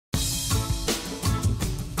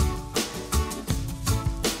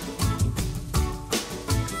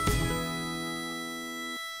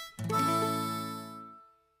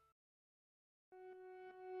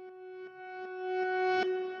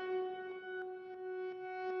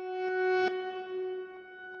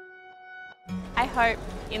I hope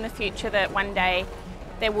in the future that one day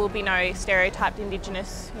there will be no stereotyped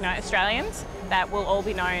Indigenous Australians, that we'll all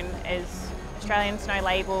be known as Australians, no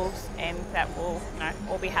labels, and that we'll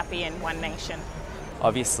all be happy in one nation.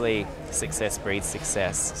 Obviously, success breeds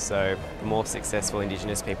success, so the more successful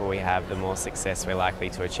Indigenous people we have, the more success we're likely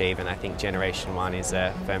to achieve, and I think Generation One is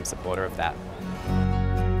a firm supporter of that.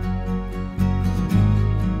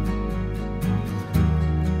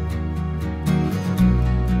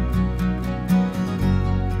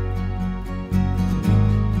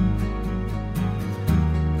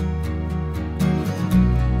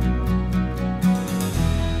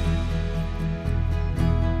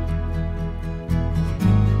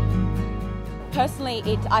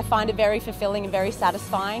 Personally, I find it very fulfilling and very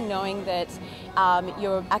satisfying knowing that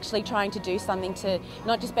you're actually trying to do something to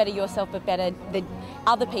not just better yourself but better the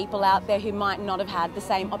other people out there who might not have had the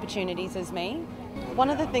same opportunities as me. One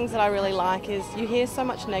of the things that I really like is you hear so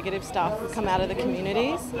much negative stuff come out of the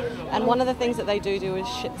communities, and one of the things that they do is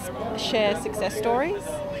share success stories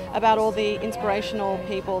about all the inspirational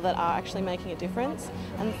people that are actually making a difference,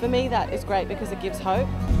 and for me that is great because it gives hope.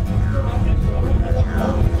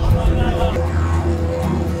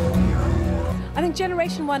 I think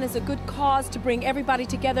Generation One is a good cause to bring everybody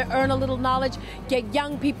together, earn a little knowledge, get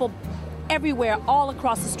young people everywhere, all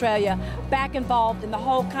across Australia, back involved in the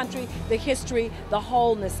whole country, the history, the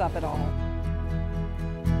wholeness of it all.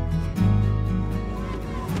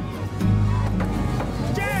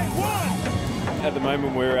 At the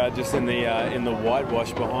moment, we're just in the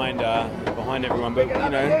whitewash behind everyone, but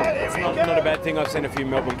it's not a bad thing. I've seen a few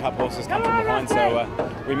Melbourne Cup horses come from behind, so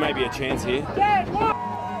we may be a chance here.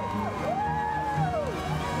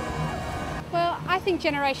 Well, I think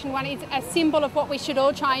Generation One is a symbol of what we should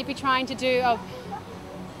all be trying to do,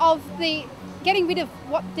 of the getting rid of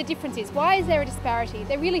what the difference is. Why is there a disparity?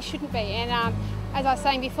 There really shouldn't be. And as I was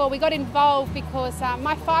saying before, we got involved because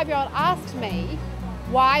my 5-year-old asked me,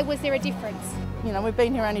 why was there a difference? We've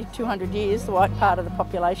been here only 200 years, the white part of the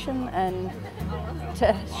population, and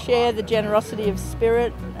to share the generosity of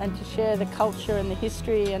spirit and to share the culture and the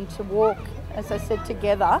history and to walk, as I said,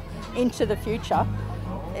 together into the future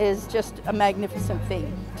is just a magnificent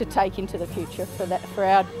thing to take into the future for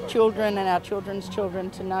our children and our children's children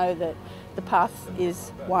to know that the path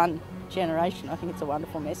is one generation. I think it's a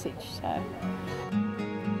wonderful message. So.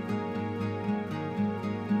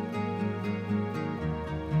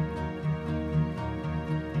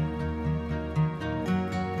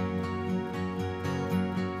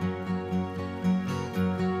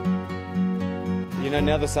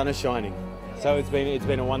 Now the sun is shining, so it's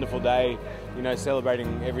been a wonderful day,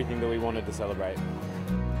 celebrating everything that we wanted to celebrate.